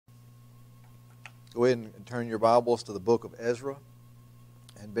Go ahead and turn your Bibles to the book of Ezra.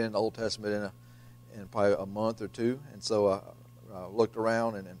 And been in the Old Testament in probably a month or two. And so I looked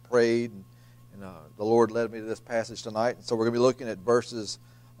around and prayed, and the Lord led me to this passage tonight. And so we're going to be looking at verses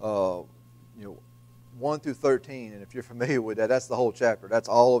 1 through 13. And if you're familiar with that, that's the whole chapter. That's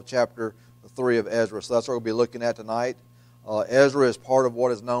all of chapter 3 of Ezra. So that's what we'll be looking at tonight. Ezra is part of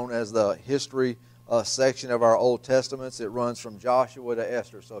what is known as the history section of our Old Testaments. It runs from Joshua to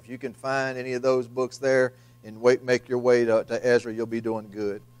Esther. So if you can find any of those books there and make your way to Ezra, you'll be doing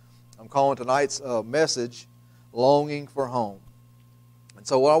good. I'm calling tonight's message, Longing for Home. And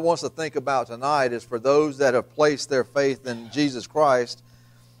so what I want us to think about tonight is for those that have placed their faith in Jesus Christ,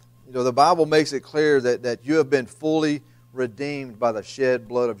 the Bible makes it clear that you have been fully redeemed by the shed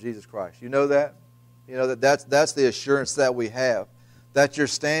blood of Jesus Christ. You know that? That's the assurance that we have. That your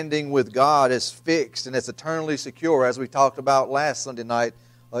standing with God is fixed and it's eternally secure, as we talked about last Sunday night,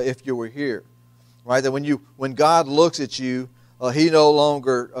 if you were here. Right? That when God looks at you, He no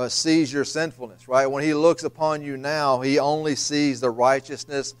longer sees your sinfulness. Right? When He looks upon you now, He only sees the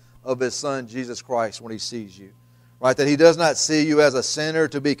righteousness of His Son, Jesus Christ, when He sees you. Right? That He does not see you as a sinner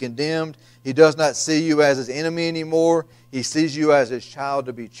to be condemned. He does not see you as His enemy anymore. He sees you as His child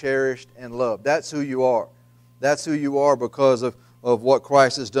to be cherished and loved. That's who you are. That's who you are because of what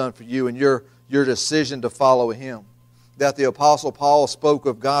Christ has done for you and your decision to follow Him. That the Apostle Paul spoke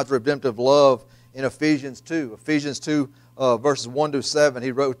of God's redemptive love in Ephesians 2. Ephesians 2, verses 1 to 7,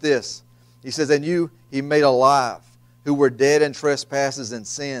 he wrote this. He says, "And you He made alive, who were dead in trespasses and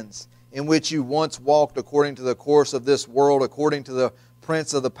sins, in which you once walked according to the course of this world, according to the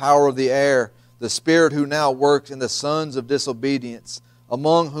prince of the power of the air, the spirit who now works in the sons of disobedience,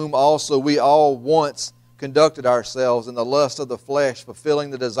 among whom also we all once conducted ourselves in the lust of the flesh,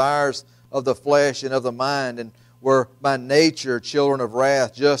 fulfilling the desires of the flesh and of the mind, and were by nature children of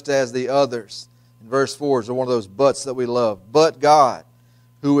wrath, just as the others." And verse 4 is one of those buts that we love. "But God,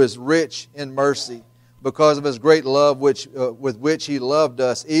 who is rich in mercy, because of His great love with which He loved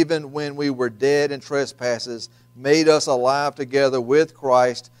us, even when we were dead in trespasses, made us alive together with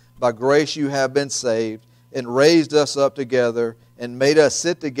Christ. By grace you have been saved, and raised us up together, and made us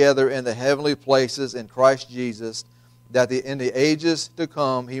sit together in the heavenly places in Christ Jesus, that in the ages to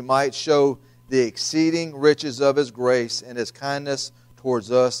come He might show the exceeding riches of His grace and His kindness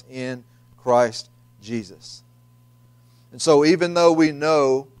towards us in Christ Jesus." And so even though we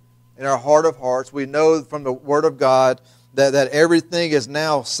know in our heart of hearts, we know from the Word of God that everything is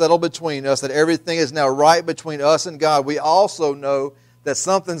now settled between us, that everything is now right between us and God, we also know that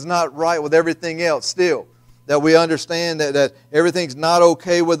something's not right with everything else still. That we understand that everything's not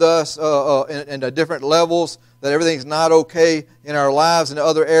okay with us in the different levels, that everything's not okay in our lives and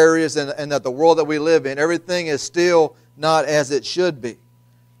other areas, and that the world that we live in, everything is still not as it should be.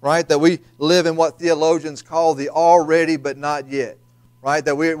 Right? That we live in what theologians call the already but not yet. Right?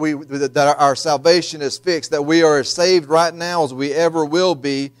 That our salvation is fixed, that we are as saved right now as we ever will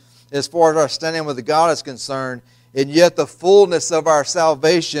be as far as our standing with God is concerned, and yet the fullness of our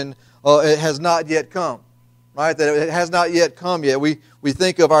salvation it has not yet come. Right? That it has not yet come yet. We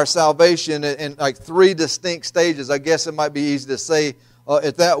think of our salvation in like three distinct stages. I guess it might be easy to say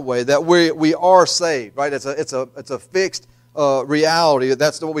it that way. That we are saved. Right? It's a fixed reality.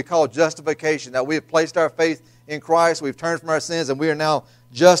 That's what we call justification. That we have placed our faith in Christ. We've turned from our sins, and we are now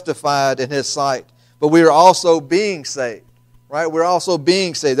justified in His sight. But we are also being saved. Right? We're also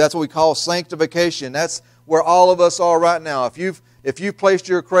being saved. That's what we call sanctification. That's where all of us are right now. If you've placed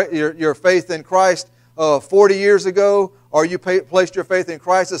your faith in Christ 40 years ago, or you placed your faith in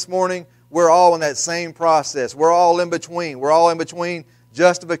Christ this morning, we're all in that same process. We're all in between. We're all in between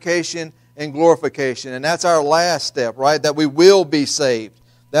justification and glorification. And that's our last step, right? That we will be saved.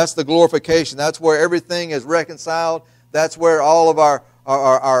 That's the glorification. That's where everything is reconciled. That's where all of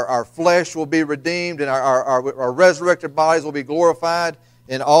our flesh will be redeemed, and our resurrected bodies will be glorified,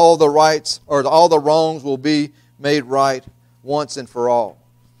 and all the wrongs will be made right once and for all.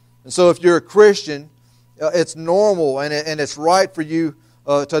 And so if you're a Christian, it's normal and it's right for you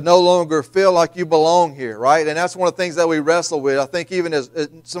to no longer feel like you belong here, right? And that's one of the things that we wrestle with. I think even as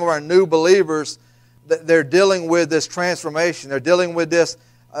some of our new believers, they're dealing with this transformation. They're dealing with this,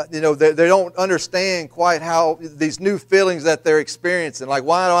 they don't understand quite how these new feelings that they're experiencing. Like,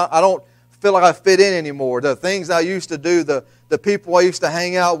 why I don't feel like I fit in anymore. The things I used to do, the people I used to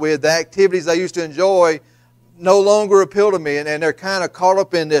hang out with, the activities I used to enjoy no longer appeal to me. And they're kind of caught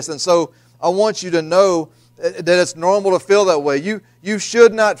up in this. And so I want you to know that it's normal to feel that way. You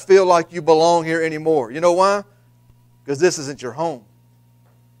should not feel like you belong here anymore. You know why? Because this isn't your home.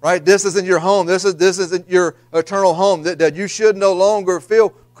 Right? This isn't your home. This isn't your eternal home. That you should no longer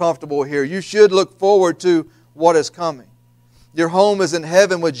feel comfortable here. You should look forward to what is coming. Your home is in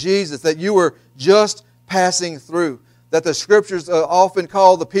heaven with Jesus, that you were just passing through. That the Scriptures often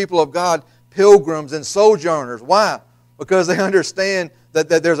call the people of God pilgrims and sojourners. Why? Because they understand that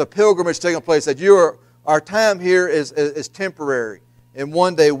there's a pilgrimage taking place, that our time here is temporary, and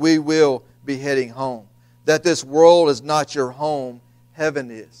one day we will be heading home. That this world is not your home,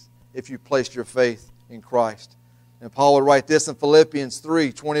 heaven is, if you placed your faith in Christ. And Paul would write this in Philippians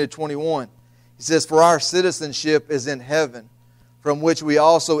 3, 20-21. He says, "For our citizenship is in heaven, from which we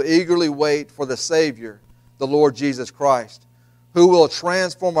also eagerly wait for the Savior, the Lord Jesus Christ, who will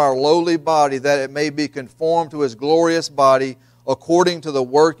transform our lowly body that it may be conformed to His glorious body, according to the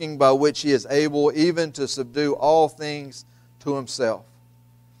working by which He is able even to subdue all things to Himself."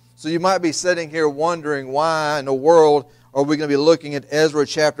 So you might be sitting here wondering, why in the world are we going to be looking at Ezra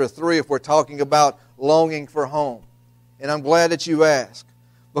chapter 3 if we're talking about longing for home? And I'm glad that you asked,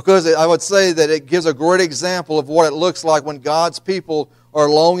 because I would say that it gives a great example of what it looks like when God's people are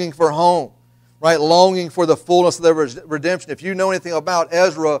longing for home, right? Longing for the fullness of their redemption. If you know anything about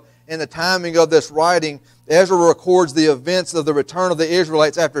Ezra and the timing of this writing, Ezra records the events of the return of the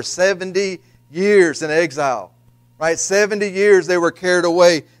Israelites after 70 years in exile. Right? 70 years they were carried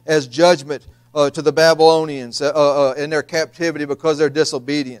away as judgment to the Babylonians in their captivity because of their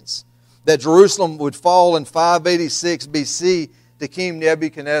disobedience. That Jerusalem would fall in 586 BC to King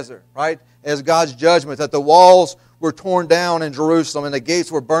Nebuchadnezzar, right? As God's judgment. That the walls were torn down in Jerusalem and the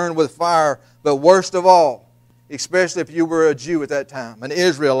gates were burned with fire. But worst of all, especially if you were a Jew at that time, an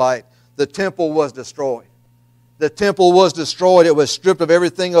Israelite, the temple was destroyed. The temple was destroyed. It was stripped of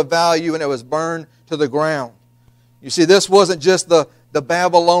everything of value and it was burned to the ground. You see, this wasn't just the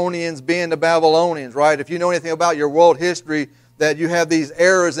Babylonians being the Babylonians, right? If you know anything about your world history, that you have these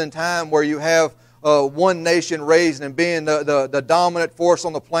eras in time where you have one nation raised and being the dominant force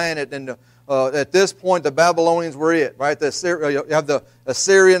on the planet. And at this point, the Babylonians were it, right? You have the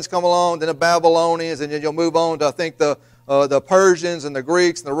Assyrians come along, then the Babylonians, and then you'll move on to, I think, the Persians and the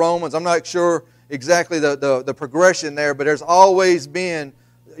Greeks and the Romans. I'm not sure exactly the progression there, but there's always been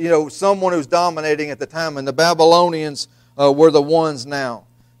someone who's dominating at the time, and the Babylonians were the ones now.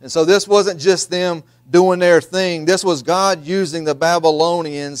 And so this wasn't just them doing their thing. This was God using the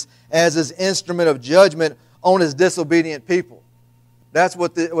Babylonians as His instrument of judgment on His disobedient people. That's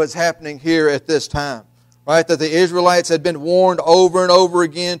what was happening here at this time, right? That the Israelites had been warned over and over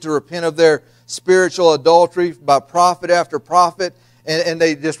again to repent of their spiritual adultery by prophet after prophet, and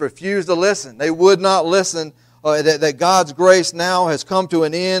they just refused to listen. They would not listen. That God's grace now has come to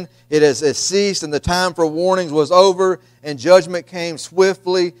an end. It has ceased, and the time for warnings was over, and judgment came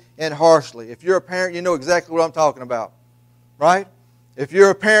swiftly and harshly. If you're a parent, you know exactly what I'm talking about, right? If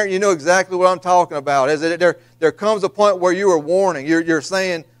you're a parent, you know exactly what I'm talking about. There comes a point where you are warning. You're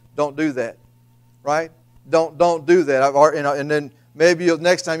saying, "Don't do that," right? Don't do that. And then maybe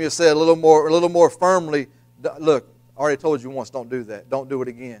next time you'll say a little more firmly, "Look, I already told you once. Don't do that. Don't do it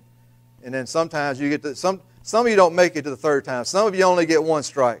again." And then sometimes you get to some of you don't make it to the third time. Some of you only get one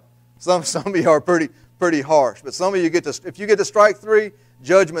strike. Some of you are pretty harsh. But some of you if you get to strike 3,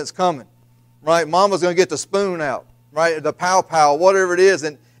 judgment's coming, right? Mama's going to get the spoon out, right? The pow, whatever it is,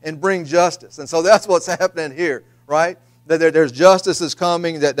 and bring justice. And so that's what's happening here, right? That there's justice is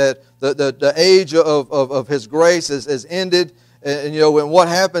coming. That the age of His grace is ended. And what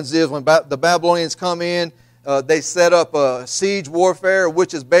happens is when the Babylonians come in, they set up a siege warfare,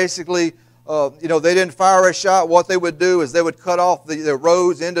 which is basically they didn't fire a shot. What they would do is they would cut off the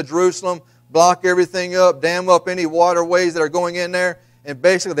roads into Jerusalem, block everything up, dam up any waterways that are going in there, and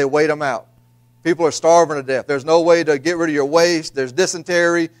basically they wait them out. People are starving to death. There's no way to get rid of your waste. There's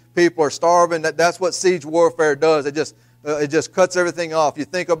dysentery. People are starving. That's what siege warfare does. It just cuts everything off. You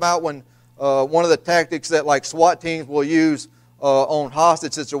think about when one of the tactics that like SWAT teams will use on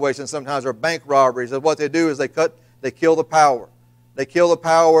hostage situations sometimes are bank robberies. And what they do is they kill the power. They kill the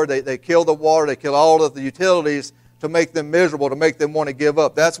power, they kill the water, they kill all of the utilities to make them miserable, to make them want to give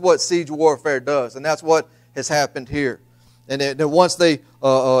up. That's what siege warfare does, and that's what has happened here. And then once the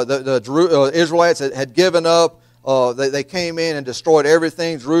Israelites had given up, they came in and destroyed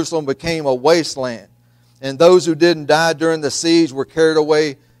everything. Jerusalem became a wasteland. And those who didn't die during the siege were carried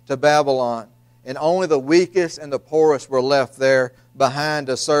away to Babylon. And only the weakest and the poorest were left there behind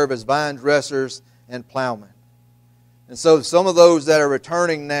to serve as vine dressers and plowmen. And so some of those that are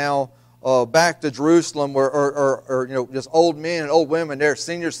returning now back to Jerusalem are just old men and old women. They're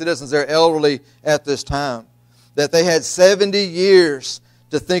senior citizens. They're elderly at this time. That they had 70 years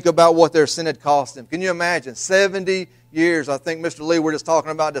to think about what their sin had cost them. Can you imagine? 70 years. I think, Mr. Lee, we're just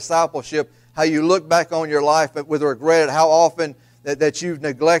talking about discipleship, how you look back on your life with regret at how often that you've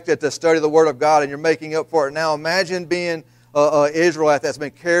neglected to study the Word of God, and you're making up for it now. Imagine being an Israelite that's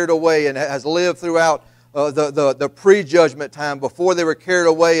been carried away and has lived throughout the pre-judgment time before they were carried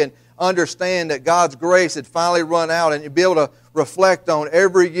away, and understand that God's grace had finally run out, and you'd be able to reflect on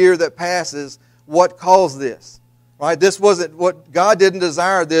every year that passes what caused this. Right? This wasn't what God didn't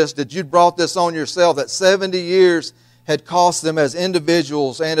desire this, that you'd brought this on yourself, that 70 years had cost them as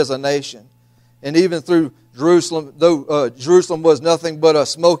individuals and as a nation. And even through Jerusalem, though Jerusalem was nothing but a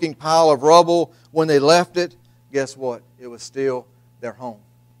smoking pile of rubble when they left it, guess what? It was still their home.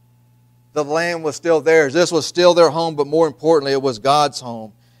 The land was still theirs. This was still their home, but more importantly, it was God's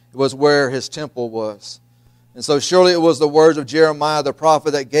home. It was where His temple was. And so surely it was the words of Jeremiah the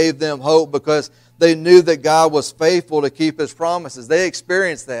prophet that gave them hope, because they knew that God was faithful to keep His promises. They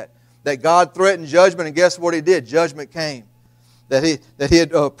experienced that God threatened judgment, and guess what He did? Judgment came. That he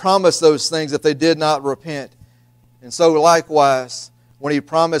had promised those things if they did not repent. And so likewise, when He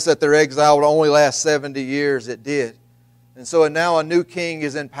promised that their exile would only last 70 years, it did. And so now a new king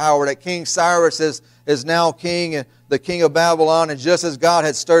is in power. That King Cyrus is now king, and the king of Babylon. And just as God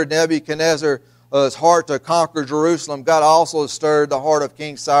had stirred Nebuchadnezzar's heart to conquer Jerusalem, God also stirred the heart of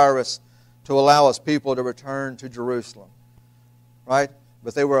King Cyrus to allow His people to return to Jerusalem. Right?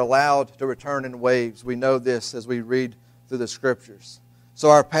 But they were allowed to return in waves. We know this as we read through the Scriptures. So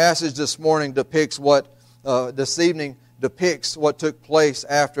our passage this morning depicts this evening depicts what took place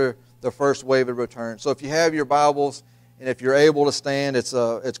after the first wave of return. So if you have your Bibles, and if you're able to stand, it's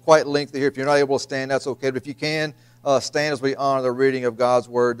quite lengthy here. If you're not able to stand, that's okay. But if you can, stand as we honor the reading of God's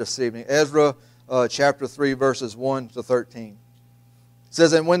Word this evening. Ezra chapter 3, verses 1 to 13. It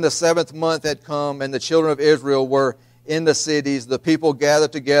says, "And when the 7th month had come, and the children of Israel were in the cities, the people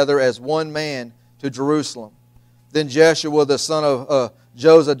gathered together as one man to Jerusalem. Then Jeshua the son of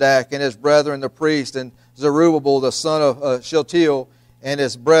Jozadak and his brethren the priest, and Zerubbabel the son of Shealtiel and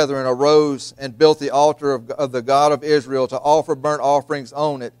his brethren arose and built the altar of the God of Israel to offer burnt offerings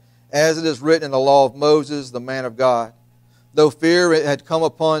on it, as it is written in the law of Moses, the man of God. Though fear had come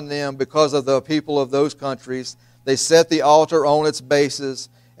upon them because of the people of those countries, they set the altar on its bases,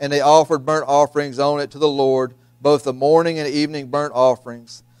 and they offered burnt offerings on it to the Lord, both the morning and evening burnt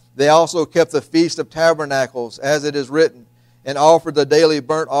offerings. They also kept the Feast of Tabernacles, as it is written, and offered the daily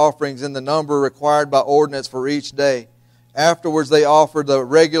burnt offerings in the number required by ordinance for each day. Afterwards they offered the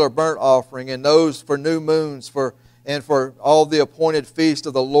regular burnt offering, and those for new moons, and for all the appointed feasts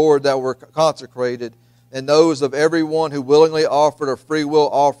of the Lord that were consecrated, and those of every one who willingly offered a freewill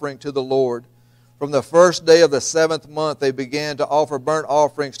offering to the Lord. From the first day of the 7th month they began to offer burnt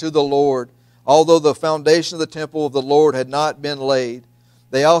offerings to the Lord, although the foundation of the temple of the Lord had not been laid.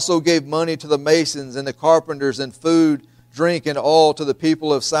 They also gave money to the masons and the carpenters, and food, drink, and oil to the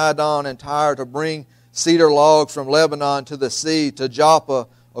people of Sidon and Tyre to bring cedar logs from Lebanon to the sea, to Joppa,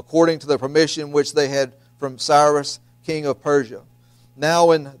 according to the permission which they had from Cyrus, king of Persia.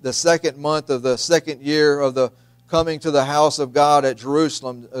 Now in the 2nd month of the 2nd year of the coming to the house of God at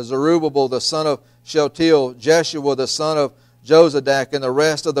Jerusalem, Zerubbabel the son of Shealtiel, Jeshua the son of Jozadak, and the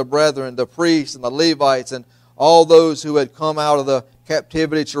rest of the brethren, the priests and the Levites, and all those who had come out of the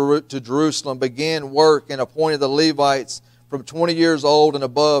captivity to Jerusalem, began work and appointed the Levites from 20 years old and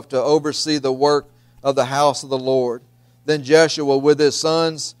above to oversee the work of the house of the Lord. Then Jeshua with his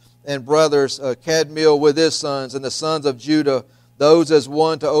sons and brothers, Kadmiel with his sons, and the sons of Judah, those as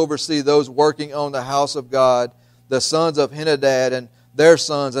one to oversee those working on the house of God, the sons of Henadad and their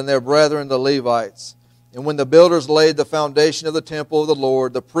sons and their brethren the Levites. And when the builders laid the foundation of the temple of the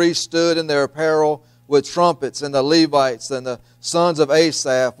Lord, the priests stood in their apparel with trumpets, and the Levites and the sons of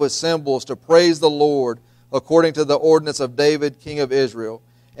Asaph with cymbals to praise the Lord, according to the ordinance of David, king of Israel.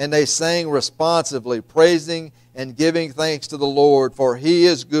 And they sang responsively, praising and giving thanks to the Lord, for He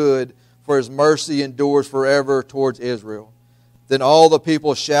is good, for His mercy endures forever towards Israel. Then all the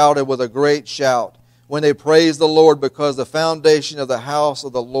people shouted with a great shout when they praised the Lord, because the foundation of the house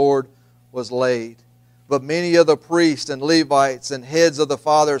of the Lord was laid. But many of the priests and Levites and heads of the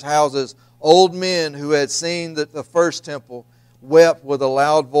fathers' houses, old men who had seen the first temple, wept with a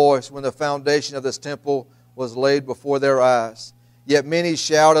loud voice when the foundation of this temple was laid before their eyes. Yet many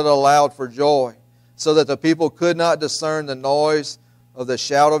shouted aloud for joy, so that the people could not discern the noise of the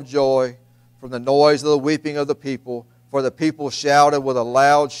shout of joy from the noise of the weeping of the people. For the people shouted with a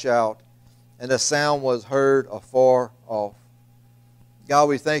loud shout, and the sound was heard afar off. God,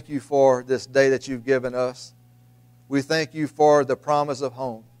 we thank You for this day that You've given us. We thank You for the promise of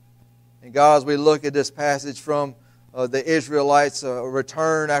home. And God, as we look at this passage from the Israelites'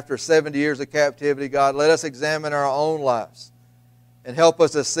 return after 70 years of captivity, God, let us examine our own lives and help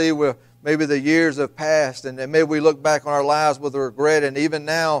us to see where maybe the years have passed, and maybe we look back on our lives with regret, and even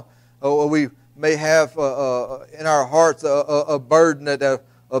now we may have in our hearts a burden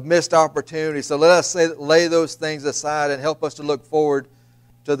of missed opportunity. So let us lay those things aside and help us to look forward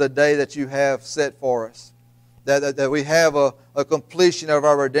to the day that you have set for us. That we have a completion of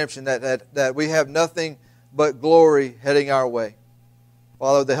our redemption, that we have nothing but glory heading our way.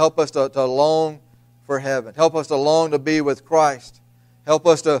 Father, to help us to long for heaven. Help us to long to be with Christ. Help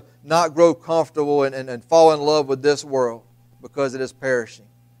us to not grow comfortable and fall in love with this world because it is perishing.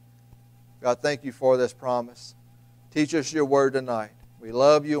 God, thank you for this promise. Teach us your word tonight. We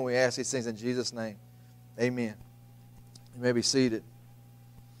love you and we ask these things in Jesus' name. Amen. You may be seated.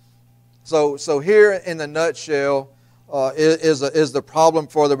 So here in the nutshell is the problem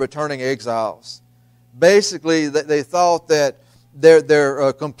for the returning exiles. Basically, they thought that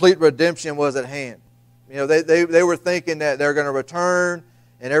their complete redemption was at hand. You know, they were thinking that they're going to return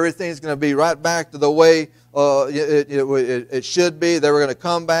and everything's going to be right back to the way it should be. They were going to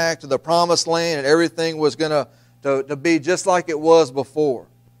come back to the promised land and everything was going to be just like it was before.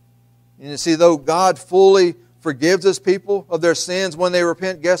 And you see, though God fully forgives His people of their sins when they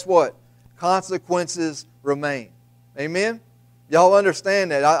repent, guess what? Consequences remain. Amen? Y'all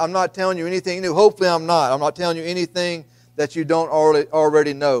understand that. I'm not telling you anything new. Hopefully I'm not. I'm not telling you anything that you don't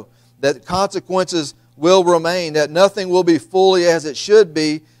already know. That consequences will remain. That nothing will be fully as it should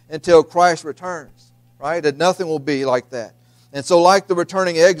be until Christ returns. Right? That nothing will be like that. And so like the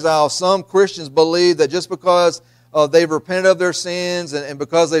returning exiles, some Christians believe that just because they've repented of their sins and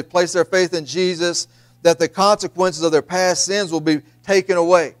because they've placed their faith in Jesus, that the consequences of their past sins will be taken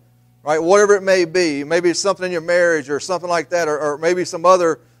away. Right? Whatever it may be. Maybe it's something in your marriage or something like that, or maybe some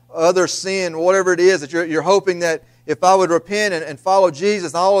other sin, whatever it is that you're hoping that if I would repent and follow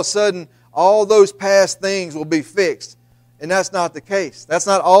Jesus, all of a sudden all those past things will be fixed. And that's not the case. That's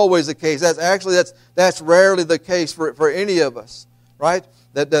not always the case. That's rarely the case for any of us. Right?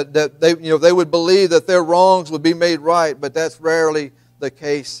 That they would believe that their wrongs would be made right, but that's rarely the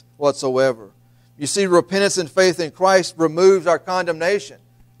case whatsoever. You see, repentance and faith in Christ removes our condemnation.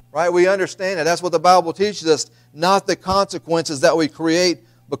 Right? We understand that. That's what the Bible teaches us, not the consequences that we create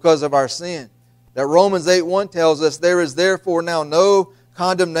because of our sin. That Romans 8:1 tells us, there is therefore now no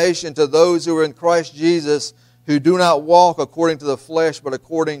condemnation to those who are in Christ Jesus, who do not walk according to the flesh, but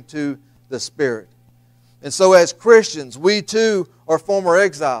according to the Spirit. And so as Christians, we too are former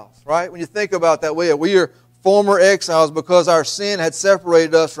exiles. Right? When you think about that, we are former exiles because our sin had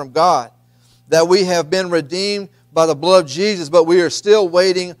separated us from God. That we have been redeemed by the blood of Jesus, but we are still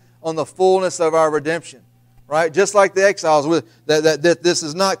waiting on the fullness of our redemption. Right? Just like the exiles, that this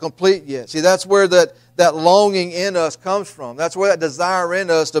is not complete yet. See, that's where that longing in us comes from. That's where that desire in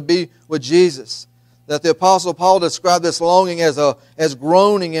us to be with Jesus. That the Apostle Paul described this longing as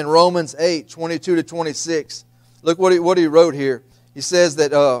groaning in Romans 8:22-26. Look what he wrote here. He says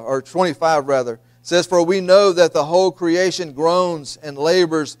that, or 25 rather, says, "For we know that the whole creation groans and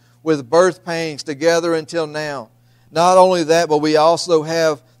labors with birth pains together until now. Not only that, but we also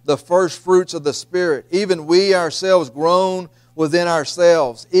have the first fruits of the Spirit. Even we ourselves groan within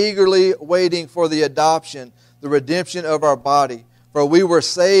ourselves, eagerly waiting for the adoption, the redemption of our body. For we were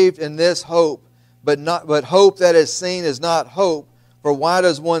saved in this hope, but hope that is seen is not hope. For why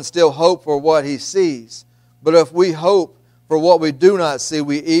does one still hope for what he sees? But if we hope for what we do not see,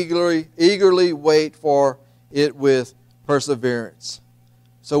 we eagerly wait for it with perseverance."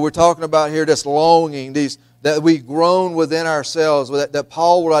 So we're talking about here this longing, that we groan within ourselves, that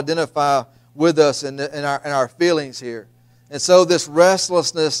Paul will identify with us in our feelings here. And so this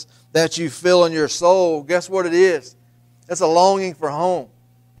restlessness that you feel in your soul, guess what it is? It's a longing for home.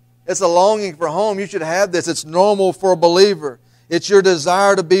 It's a longing for home. You should have this. It's normal for a believer. It's your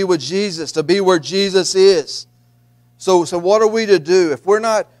desire to be with Jesus, to be where Jesus is. So what are we to do? If we're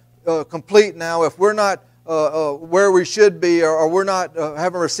not complete now, if we're not where we should be, or we're not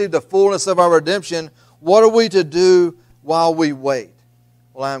haven't received the fullness of our redemption, what are we to do while we wait?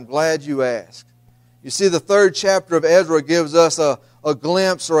 Well, I'm glad you asked. You see, the 3rd chapter of Ezra gives us a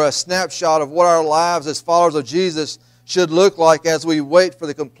glimpse or a snapshot of what our lives as followers of Jesus should look like as we wait for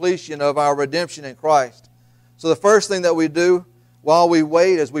the completion of our redemption in Christ. So the first thing that we do while we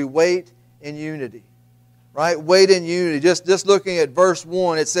wait is we wait in unity. Right? Wait in unity. Just looking at verse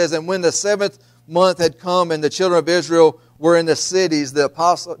 1, it says, "And when the 7th month had come and the children of Israel were in the cities,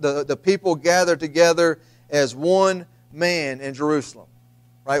 the people gathered together as one man in Jerusalem."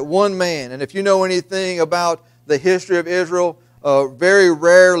 Right? One man. And if you know anything about the history of Israel, very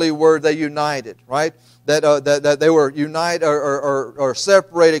rarely were they united. Right? That they were united or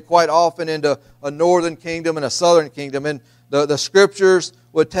separated quite often into a northern kingdom and a southern kingdom. And the Scriptures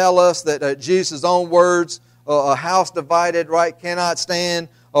would tell us that Jesus' own words, a house divided, right, cannot stand.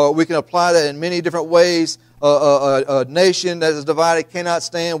 We can apply that in many different ways. A nation that is divided cannot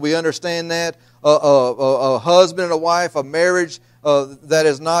stand. We understand that. A husband and a wife, a marriage that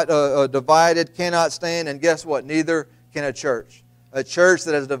is not divided cannot stand. And guess what? Neither can a church. A church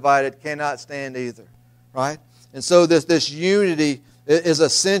that is divided cannot stand either. Right? And so this unity is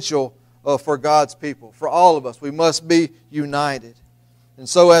essential for God's people, for all of us. We must be united. And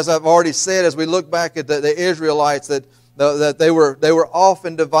so, as I've already said, as we look back at the Israelites, that they were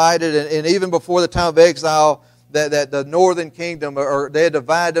often divided, and even before the time of exile, that the northern kingdom, or they had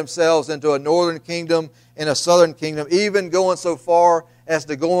divided themselves into a northern kingdom and a southern kingdom, even going so far as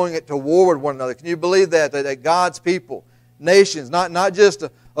to going to war with one another. Can you believe that God's people, nations, not just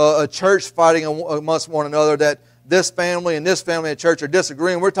a church fighting amongst one another, that this family and church are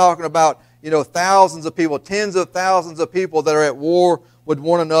disagreeing. We're talking about, thousands of people, tens of thousands of people that are at war with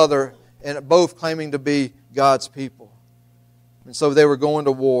one another, and both claiming to be God's people. And so they were going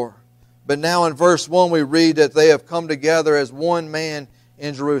to war. But now in verse 1 we read that they have come together as one man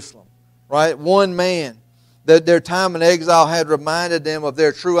in Jerusalem. Right? One man. That their time in exile had reminded them of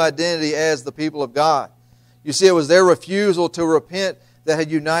their true identity as the people of God. You see, it was their refusal to repent that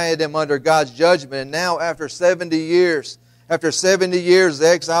had united them under God's judgment. And now after 70 years of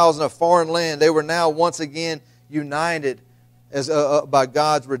exiles in a foreign land, they were now once again united by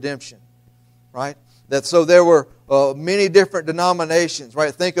God's redemption. Right? So there were many different denominations.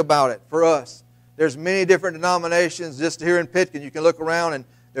 Right? Think about it. For us, there's many different denominations. Just here in Pitkin, you can look around and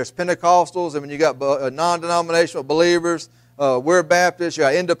there's Pentecostals. I mean, you got non-denominational believers. We're Baptists. You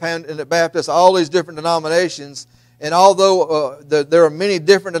got independent Baptists. All these different denominations. And although there are many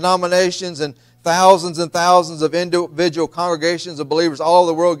different denominations and thousands of individual congregations of believers all over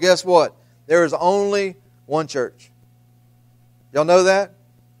the world, guess what? There is only one church. Y'all know that?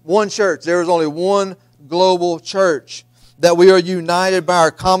 One church. There is only one global church. That we are united by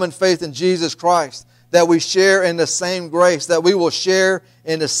our common faith in Jesus Christ. That we share in the same grace. That we will share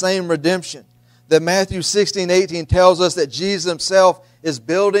in the same redemption. That Matthew 16:18 tells us that Jesus Himself is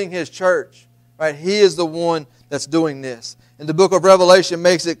building His church. Right? He is the one that's doing this. And the book of Revelation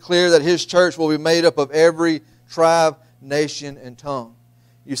makes it clear that His church will be made up of every tribe, nation, and tongue.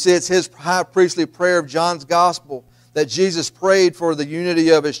 You see, it's His high priestly prayer of John's Gospel that Jesus prayed for the unity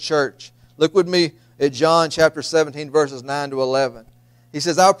of His church. Look with me at John chapter 17, verses 9 to 11. He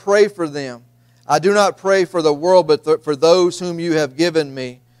says, I pray for them. I do not pray for the world, but for those whom you have given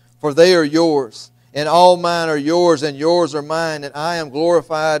me, for they are yours. And all mine are yours, and yours are mine, and I am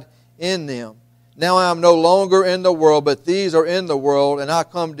glorified in them. Now I am no longer in the world, but these are in the world, and I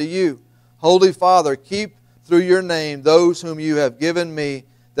come to you. Holy Father, keep through your name those whom you have given me,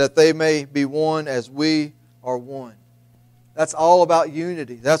 that they may be one as we are one. That's all about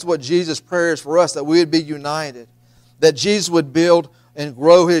unity. That's what Jesus' prayer is for us, that we would be united. That Jesus would build and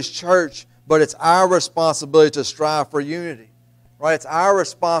grow His church, but it's our responsibility to strive for unity. Right? It's our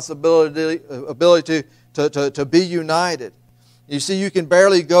responsibility to be united. You see, you can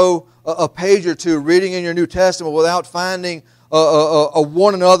barely go a page or two reading in your New Testament without finding a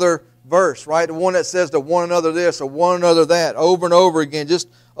one another verse, right? The one that says to one another this or one another that, over and over again. Just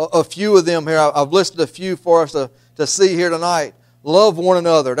a few of them here. I've listed a few for us to see here tonight. Love one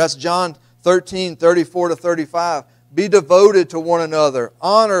another. That's John 13, 34 to 35. Be devoted to one another.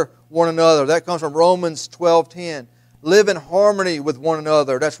 Honor one another. That comes from Romans 12:10. Live in harmony with one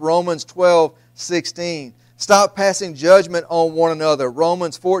another. That's Romans 12:16. Stop passing judgment on one another.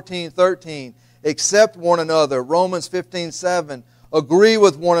 Romans 14:13. Accept one another. Romans 15:7. Agree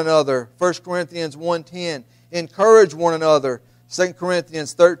with one another. 1 Corinthians 1:10. Encourage one another. 2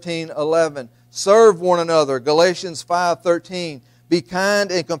 Corinthians 13:11. Serve one another. Galatians 5:13. Be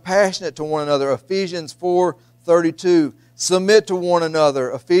kind and compassionate to one another. Ephesians 4:32. Submit to one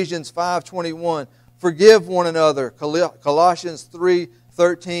another. Ephesians 5:21. Forgive one another. Colossians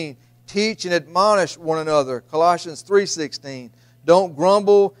 3:13. Teach and admonish one another. Colossians 3:16. Don't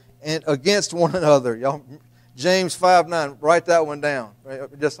grumble against one another. Y'all, James 5:9. Write that one down.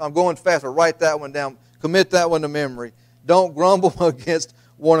 I'm going fast, but write that one down. Commit that one to memory. Don't grumble against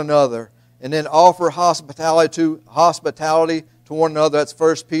one another. And then offer hospitality to one another. That's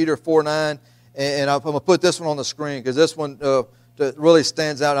 1 Peter 4:9. And I'm going to put this one on the screen because this one really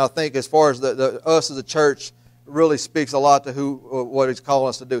stands out. And I think as far as us as a church, really speaks a lot to what He's calling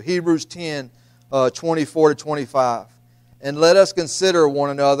us to do. Hebrews 10:24 to 25. And let us consider one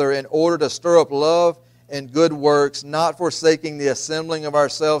another in order to stir up love and good works, not forsaking the assembling of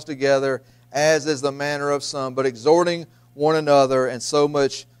ourselves together, as is the manner of some, but exhorting one another, and so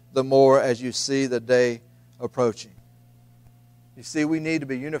much the more as you see the day approaching. You see, we need to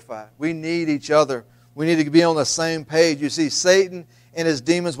be unified. We need each other. We need to be on the same page. You see, Satan and his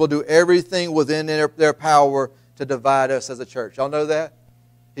demons will do everything within their power to divide us as a church. Y'all know that?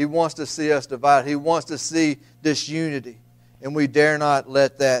 He wants to see us divided. He wants to see disunity. And we dare not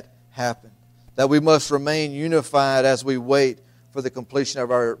let that happen. That we must remain unified as we wait for the completion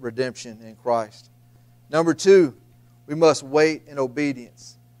of our redemption in Christ. Number 2, we must wait in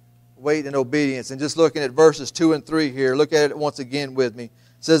obedience. Wait in obedience. And just looking at verses 2 and 3 here, look at it once again with me. It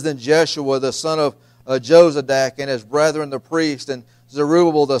says, Then Jeshua, the son of Jozadak, and his brethren the priest, and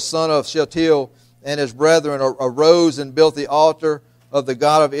Zerubbabel, the son of Shealtiel, and his brethren arose and built the altar of the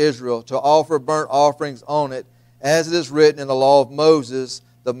God of Israel to offer burnt offerings on it, as it is written in the law of Moses,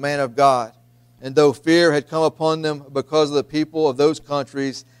 the man of God. And though fear had come upon them because of the people of those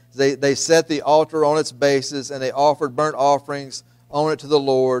countries, they set the altar on its bases, and they offered burnt offerings on it to the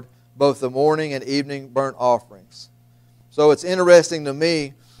Lord, both the morning and evening burnt offerings. So it's interesting to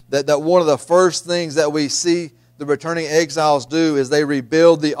me that one of the first things that we see the returning exiles do is they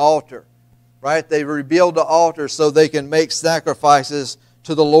rebuild the altar. Right? They rebuild the altar so they can make sacrifices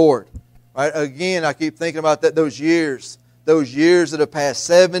to the Lord. Right? Again, I keep thinking about those years that have passed.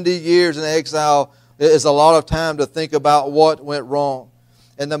 70 years in exile is a lot of time to think about what went wrong.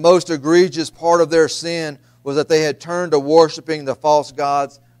 And the most egregious part of their sin was that they had turned to worshiping the false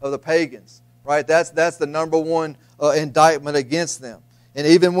gods of the pagans. Right? That's the number one indictment against them. And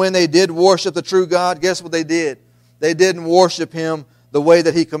even when they did worship the true God, guess what they did? They didn't worship Him the way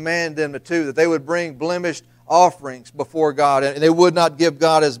that He commanded them to, that they would bring blemished offerings before God, and they would not give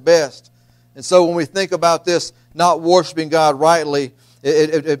God His best. And so when we think about this, not worshiping God rightly,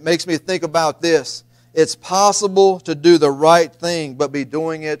 it makes me think about this. It's possible to do the right thing, but be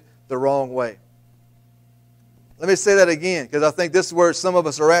doing it the wrong way. Let me say that again, because I think this is where some of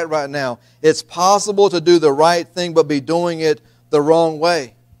us are at right now. It's possible to do the right thing, but be doing it the wrong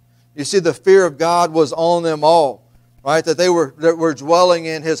way. You see, the fear of God was on them all. Right, that they were dwelling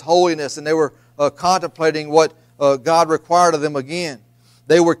in His holiness, and they were contemplating what God required of them again.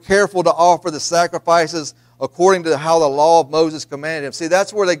 They were careful to offer the sacrifices according to how the law of Moses commanded them. See,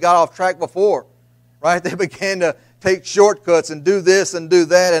 that's where they got off track before. Right? They began to take shortcuts and do this and do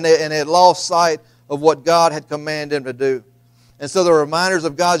that, and they had lost sight of what God had commanded them to do. And so the reminders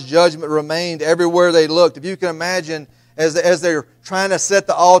of God's judgment remained everywhere they looked. If you can imagine, as they're trying to set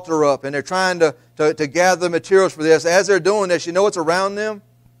the altar up and they're trying to gather the materials for this, as they're doing this, you know what's around them?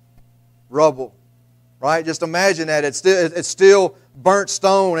 Rubble. Right? Just imagine that. It's still burnt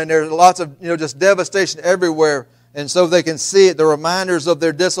stone, and there's lots of just devastation everywhere. And so they can see it. The reminders of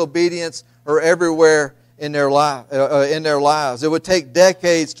their disobedience are everywhere in their lives. It would take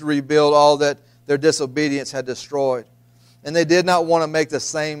decades to rebuild all that their disobedience had destroyed. And they did not want to make the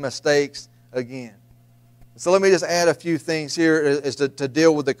same mistakes again. So let me just add a few things here is to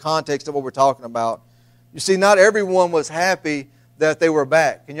deal with the context of what we're talking about. You see, not everyone was happy that they were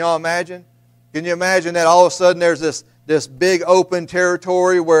back. Can y'all imagine? Can you imagine that all of a sudden there's this big open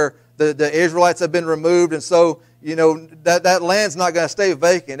territory where the Israelites have been removed, and so that land's not going to stay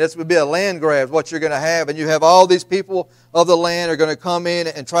vacant. This would be a land grab, what you're going to have, and you have all these people of the land are going to come in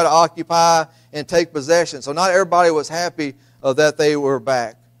and try to occupy and take possession. So not everybody was happy that they were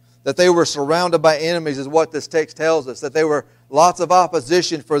back. That they were surrounded by enemies is what this text tells us. That there were lots of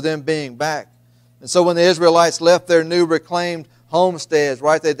opposition for them being back. And so when the Israelites left their new reclaimed homesteads,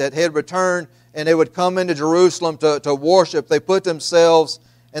 right, that had returned, and they would come into Jerusalem to worship, they put themselves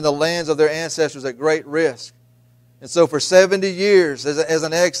in the lands of their ancestors at great risk. And so for 70 years, as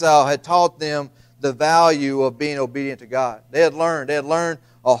an exile, had taught them the value of being obedient to God. They had learned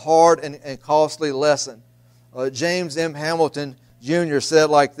a hard and costly lesson. James M. Hamilton Jr.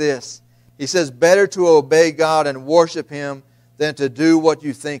 said like this. He says, better to obey God and worship Him than to do what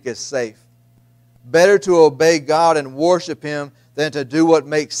you think is safe. Better to obey God and worship Him than to do what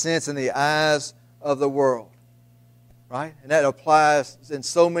makes sense in the eyes of the world. Right? And that applies in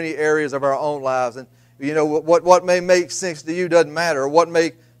so many areas of our own lives. And what may make sense to you doesn't matter. What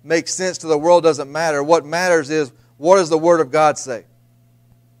makes sense to the world doesn't matter. What matters is, what does the Word of God say?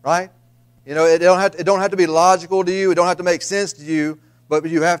 Right? It don't have to be logical to you. It don't have to make sense to you. But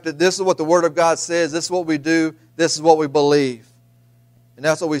this is what the Word of God says. This is what we do. This is what we believe. And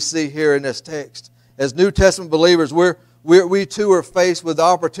that's what we see here in this text. As New Testament believers, we too are faced with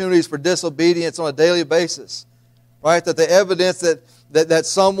opportunities for disobedience on a daily basis. Right? That the evidence that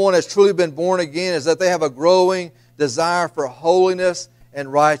someone has truly been born again is that they have a growing desire for holiness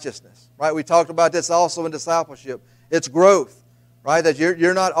and righteousness. Right? We talked about this also in discipleship. It's growth. Right? That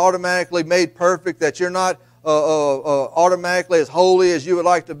you're not automatically made perfect, that you're not automatically as holy as you would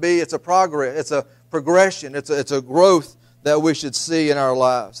like to be. It's a progress. It's a progression. It's a growth that we should see in our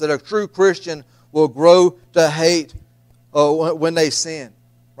lives. That a true Christian will grow to hate when they sin.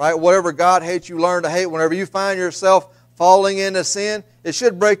 Right? Whatever God hates, you learn to hate. Whenever you find yourself falling into sin, it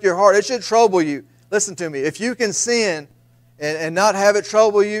should break your heart. It should trouble you. Listen to me. If you can sin and not have it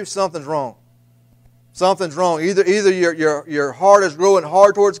trouble you, something's wrong. Something's wrong. Either your heart is growing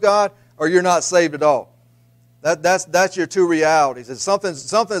hard towards God, or you're not saved at all. That's your two realities. It's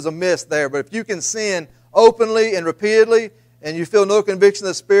something's amiss there. But if you can sin openly and repeatedly, and you feel no conviction of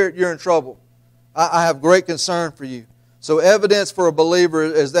the Spirit, you're in trouble. I have great concern for you. So evidence for a believer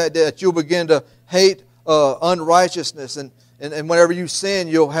is that you'll begin to hate unrighteousness, and whenever you sin,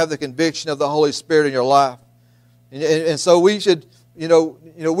 you'll have the conviction of the Holy Spirit in your life. And so we should,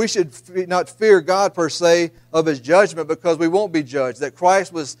 we should not fear God per se of His judgment, because we won't be judged. That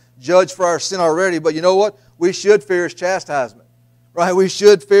Christ was judged for our sin already, but you know what? We should fear His chastisement, right? We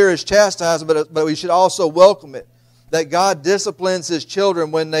should fear His chastisement, but we should also welcome it. That God disciplines His children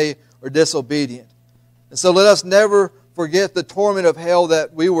when they are disobedient. And so let us never forget the torment of hell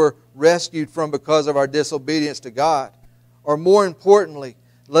that we were rescued from because of our disobedience to God. Or more importantly,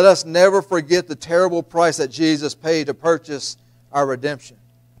 let us never forget the terrible price that Jesus paid to purchase our redemption.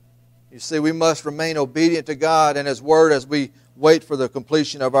 You see, we must remain obedient to God and His Word as we wait for the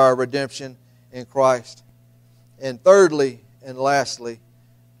completion of our redemption in Christ. And thirdly and lastly,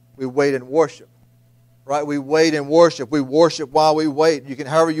 we wait in worship. Right? We wait in worship. We worship while we wait. You can,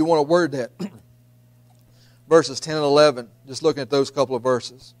 however you want to word that. Verses 10 and 11, just looking at those couple of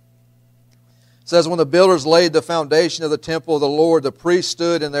verses. It says, when the builders laid the foundation of the temple of the Lord, the priests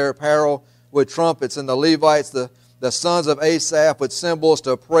stood in their apparel with trumpets, and the Levites, the sons of Asaph, with cymbals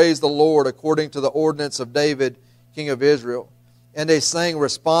to praise the Lord according to the ordinance of David, king of Israel. And they sang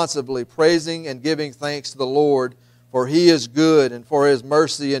responsively, praising and giving thanks to the Lord, for He is good, and for His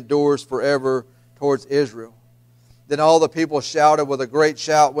mercy endures forever towards Israel. Then all the people shouted with a great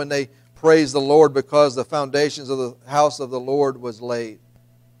shout when they praised the Lord, because the foundations of the house of the Lord was laid.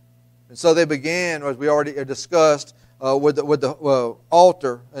 And so they began, as we already discussed, with the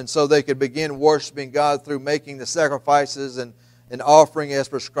altar, and so they could begin worshiping God through making the sacrifices and offering as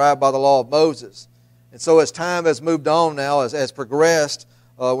prescribed by the law of Moses. And so as time has moved on now, as progressed,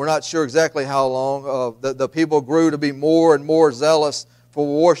 we're not sure exactly how long, the people grew to be more and more zealous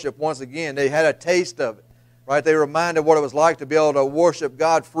for worship once again. They had a taste of it. Right? They were reminded what it was like to be able to worship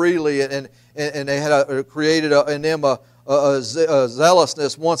God freely, and they had created in them a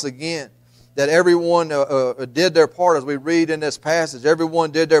zealousness once again. That everyone did their part, as we read in this passage.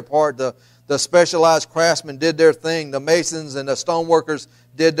 Everyone did their part. The specialized craftsmen did their thing. The masons and the stoneworkers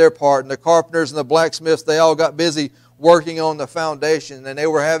did their part. And the carpenters and the blacksmiths, they all got busy working on the foundation. And they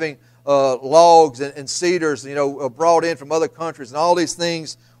were having logs and cedars, brought in from other countries. And all these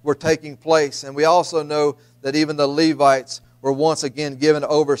things were taking place. And we also know that even the Levites were once again given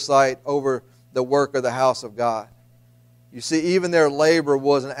oversight over the work of the house of God. You see, even their labor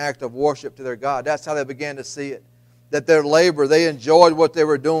was an act of worship to their God. That's how they began to see it. That their labor, they enjoyed what they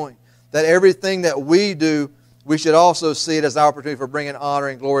were doing. That everything that we do, we should also see it as an opportunity for bringing honor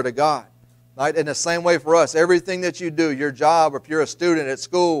and glory to God. Right? In the same way for us, everything that you do, your job, or if you're a student at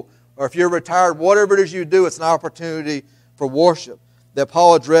school, or if you're retired, whatever it is you do, it's an opportunity for worship. That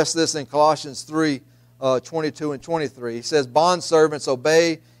Paul addressed this in Colossians 3, 22 and 23. He says, bondservants,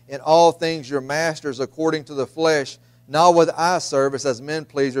 obey in all things your masters according to the flesh, not with eye service as men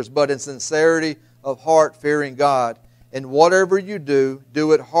pleasers, but in sincerity of heart, fearing God. And whatever you do,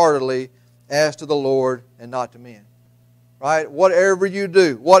 do it heartily as to the Lord and not to men. Right? Whatever you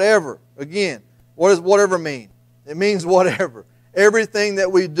do, whatever. Again, what does whatever mean? It means whatever. Everything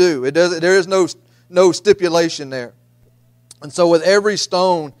that we do. There is no stipulation there. And so with every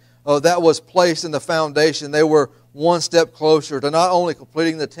stone that was placed in the foundation, they were one step closer to not only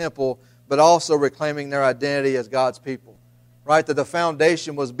completing the temple, but also reclaiming their identity as God's people. Right? That the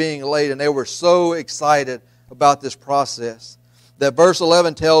foundation was being laid, and they were so excited about this process. That verse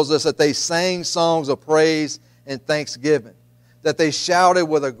 11 tells us that they sang songs of praise and thanksgiving. That they shouted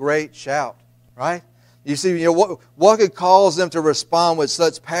with a great shout. Right? You see, what could cause them to respond with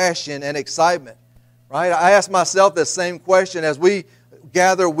such passion and excitement? Right? I ask myself the same question as we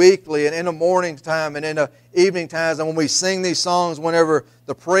gather weekly and in the morning time and in the evening times, and when we sing these songs, whenever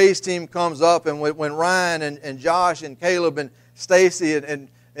the praise team comes up, and when Ryan and Josh and Caleb and Stacy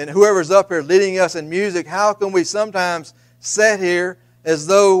and whoever's up here leading us in music, how can we sometimes sit here as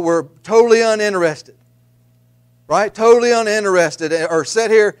though we're totally uninterested? Right? Totally uninterested, or sit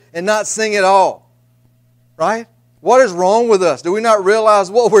here and not sing at all. Right? What is wrong with us? Do we not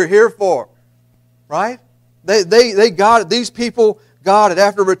realize what we're here for? Right? They got it. These people got it.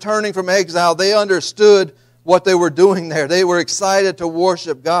 After returning from exile, they understood what they were doing there. They were excited to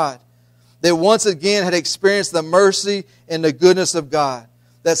worship God. They once again had experienced the mercy and the goodness of God.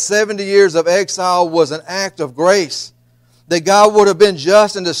 That 70 years of exile was an act of grace. That God would have been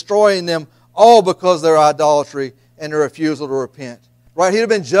just in destroying them all because of their idolatry and their refusal to repent. Right? He'd have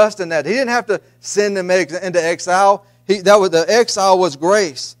been just in that. He didn't have to send them into exile. The exile was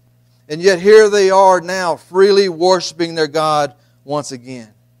grace. And yet here they are now freely worshiping their God once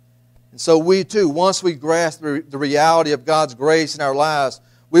again. And so we too, once we grasp the reality of God's grace in our lives,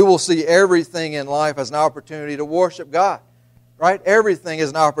 we will see everything in life as an opportunity to worship God. Right? Everything is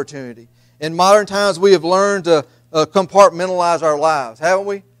an opportunity. In modern times, we have learned to compartmentalize our lives, haven't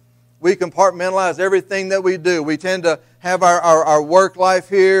we? We compartmentalize everything that we do. We tend to have our work life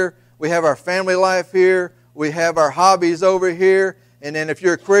here. We have our family life here. We have our hobbies over here. And then if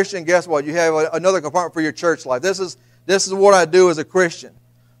you're a Christian, guess what? You have another compartment for your church life. This is what I do as a Christian.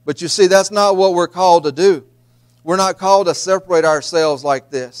 But you see, that's not what we're called to do. We're not called to separate ourselves like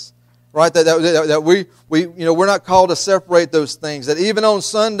this. Right? We're not called to separate those things. That even on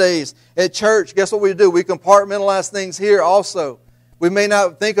Sundays at church, guess what we do? We compartmentalize things here also. We may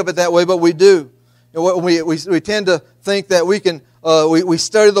not think of it that way, but we do. We tend to think that we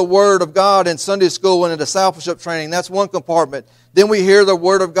study the Word of God in Sunday school and in discipleship training. That's one compartment. Then we hear the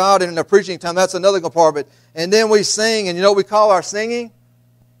Word of God in the preaching time. That's another compartment. And then we sing. And you know what we call our singing?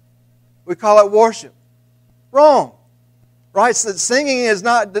 We call it worship. Wrong. Right? So singing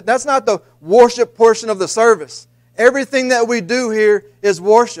that's not the worship portion of the service. Everything that we do here is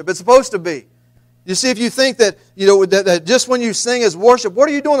worship. It's supposed to be. You see, if you think that, that just when you sing is worship, what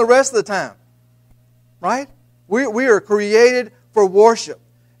are you doing the rest of the time? Right? We are created for worship.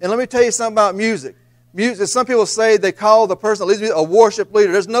 And let me tell you something about music. Some people say they call the person that leads music a worship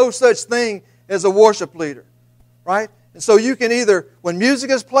leader. There's no such thing as a worship leader. Right? And so you can either, when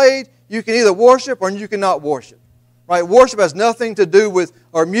music is played, you can either worship or you cannot worship. Right? Worship has nothing to do with,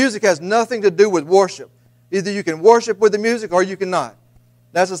 or music has nothing to do with worship. Either you can worship with the music or you cannot.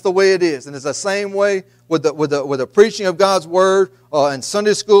 That's just the way it is. And it's the same way with the preaching of God's Word in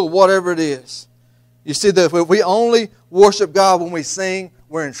Sunday school, whatever it is. You see, that if we only worship God when we sing,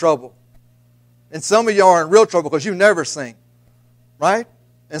 we're in trouble. And some of you are in real trouble because you never sing. Right?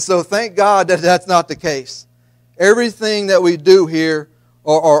 And so thank God that that's not the case. Everything that we do here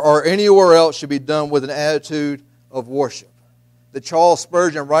or anywhere else should be done with an attitude of worship. That Charles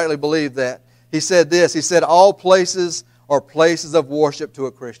Spurgeon rightly believed that. He said this, he said, all places are places of worship to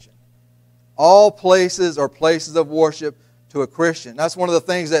a Christian. All places are places of worship to a Christian. That's one of the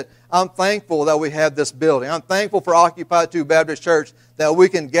things that I'm thankful that we have this building. I'm thankful for Occupy 2 Baptist Church that we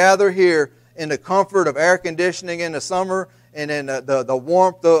can gather here in the comfort of air conditioning in the summer and in the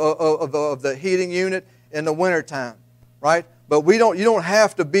warmth of the heating unit in the wintertime. Right? But you don't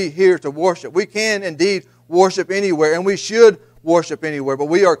have to be here to worship. We can indeed worship anywhere, and we should worship anywhere. But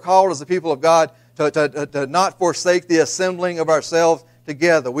we are called as the people of God to not forsake the assembling of ourselves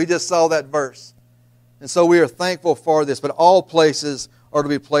together. We just saw that verse. And so we are thankful for this. But all places are to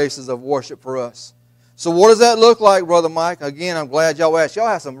be places of worship for us. So what does that look like, Brother Mike? Again, I'm glad y'all asked. Y'all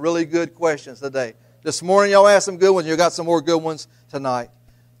have some really good questions today. This morning y'all asked some good ones. You got some more good ones tonight.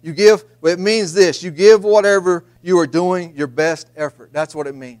 It means this. You give whatever you are doing your best effort. That's what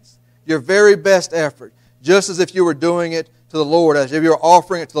it means. Your very best effort. Just as if you were doing it to the Lord, as if you were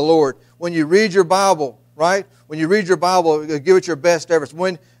offering it to the Lord. When you read your Bible, right? When you read your Bible, give it your best efforts.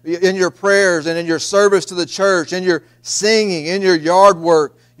 When in your prayers and in your service to the church, in your singing, in your yard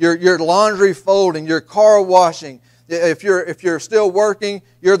work, your laundry folding, your car washing. If you're still working,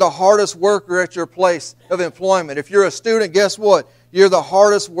 you're the hardest worker at your place of employment. If you're a student, guess what? You're the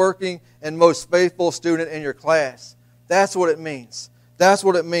hardest working and most faithful student in your class. That's what it means. That's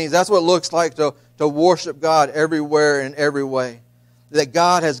what it means. That's what it looks like to worship God everywhere in every way. That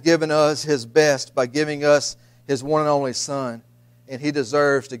God has given us His best by giving us His one and only Son. And He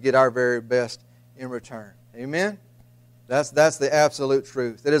deserves to get our very best in return. Amen? That's the absolute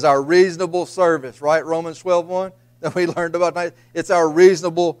truth. It is our reasonable service, right? Romans 12:1 that we learned about tonight. It's our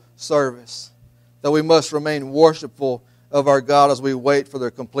reasonable service that we must remain worshipful of our God as we wait for the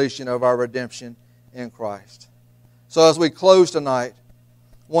completion of our redemption in Christ. So as we close tonight,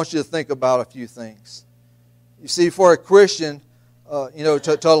 I want you to think about a few things. You see, for a Christian,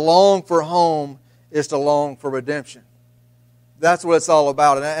 to long for home is to long for redemption. That's what it's all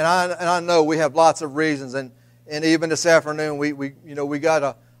about. And I know we have lots of reasons. And even this afternoon, we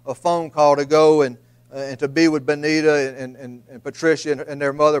got a phone call to go and to be with Benita and Patricia and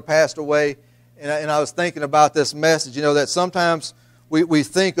their mother passed away. And I was thinking about this message, that sometimes we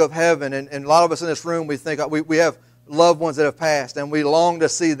think of heaven, and a lot of us in this room, we think we have loved ones that have passed, and we long to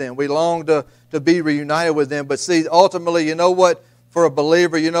see them. We long to to be reunited with them. But see, ultimately, you know what? For a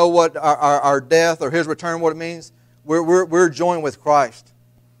believer, you know what our death or His return, what it means? We're joined with Christ.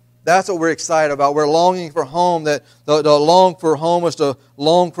 That's what we're excited about. We're longing for home. That to long for home is to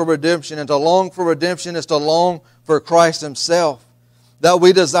long for redemption. And to long for redemption is to long for Christ Himself. That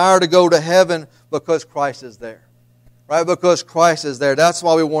we desire to go to heaven because Christ is there. Right? Because Christ is there. That's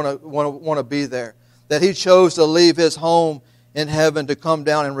why we want to be there. That He chose to leave His home in heaven to come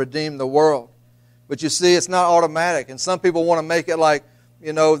down and redeem the world. But you see, it's not automatic. And some people want to make it like,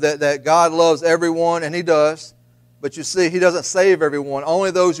 that God loves everyone, and He does. But you see, He doesn't save everyone.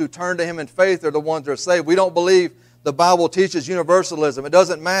 Only those who turn to Him in faith are the ones that are saved. We don't believe the Bible teaches universalism. It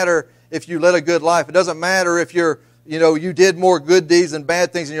doesn't matter if you led a good life. It doesn't matter if you did more good deeds than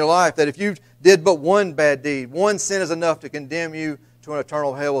bad things in your life. That if you did but one bad deed, one sin is enough to condemn you to an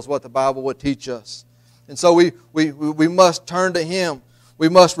eternal hell, is what the Bible would teach us. And so we must turn to Him. We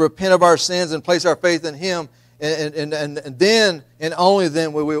must repent of our sins and place our faith in Him. And then, and only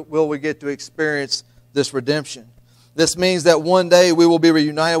then, will we get to experience this redemption. This means that one day we will be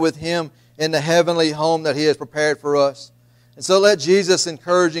reunited with Him in the heavenly home that He has prepared for us. And so let Jesus'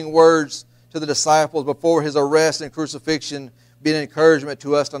 encouraging words to the disciples before His arrest and crucifixion be an encouragement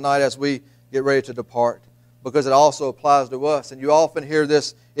to us tonight as we get ready to depart. Because it also applies to us. And you often hear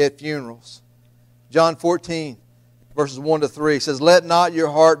this at funerals. John 14, verses 1 to 3 says, "Let not your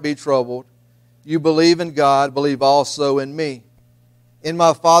heart be troubled. You believe in God, believe also in me. In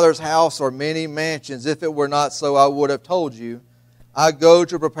my Father's house are many mansions. If it were not so, I would have told you. I go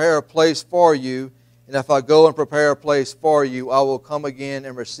to prepare a place for you. And if I go and prepare a place for you, I will come again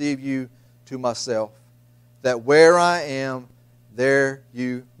and receive you to myself. That where I am, there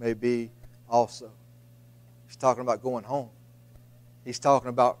you may be also." He's talking about going home. He's talking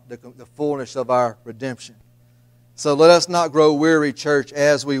about the fullness of our redemption. So let us not grow weary, church,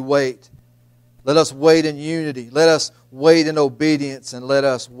 as we wait. Let us wait in unity. Let us wait in obedience. And let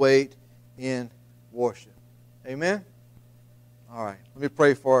us wait in worship. Amen? All right. Let me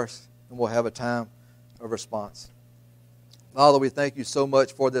pray for us, and we'll have a time of response. Father, we thank You so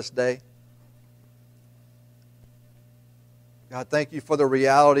much for this day. God, thank You for the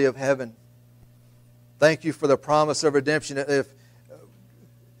reality of heaven. Thank You for the promise of redemption.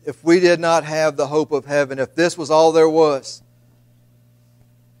 If we did not have the hope of heaven, if this was all there was,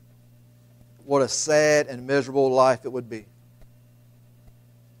 what a sad and miserable life it would be.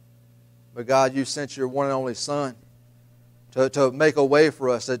 But God, You sent Your one and only Son to make a way for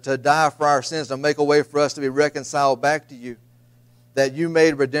us, to die for our sins, to make a way for us to be reconciled back to You, that You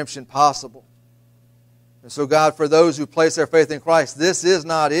made redemption possible. And so God, for those who place their faith in Christ, this is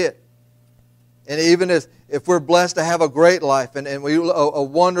not it. And even if we're blessed to have a great life and a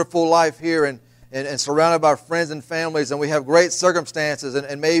wonderful life here and surrounded by friends and families, and we have great circumstances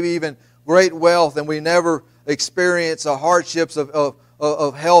and maybe even great wealth, and we never experience hardships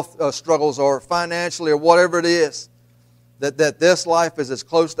of health struggles or financially or whatever it is, that this life is as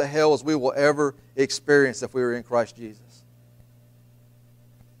close to hell as we will ever experience if we were in Christ Jesus.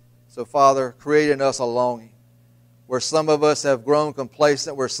 So Father, create in us a longing where some of us have grown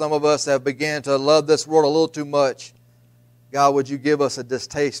complacent, where some of us have begun to love this world a little too much. God, would You give us a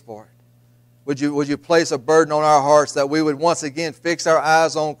distaste for it? Would you place a burden on our hearts that we would once again fix our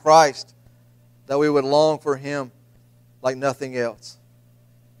eyes on Christ, that we would long for Him like nothing else?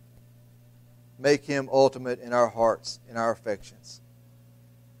 Make Him ultimate in our hearts, in our affections.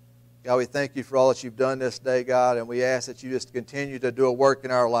 God, we thank You for all that You've done this day, God, and we ask that You just continue to do a work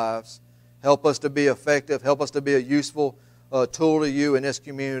in our lives. Help us to be effective. Help us to be a useful tool to You in this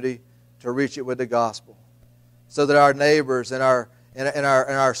community to reach it with the gospel, so that our neighbors and our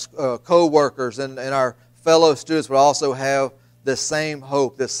co-workers and our fellow students would also have the same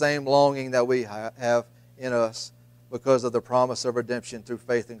hope, the same longing that we have in us because of the promise of redemption through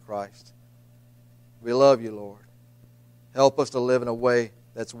faith in Christ. We love You, Lord. Help us to live in a way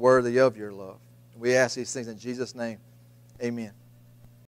that's worthy of Your love. We ask these things in Jesus' name. Amen.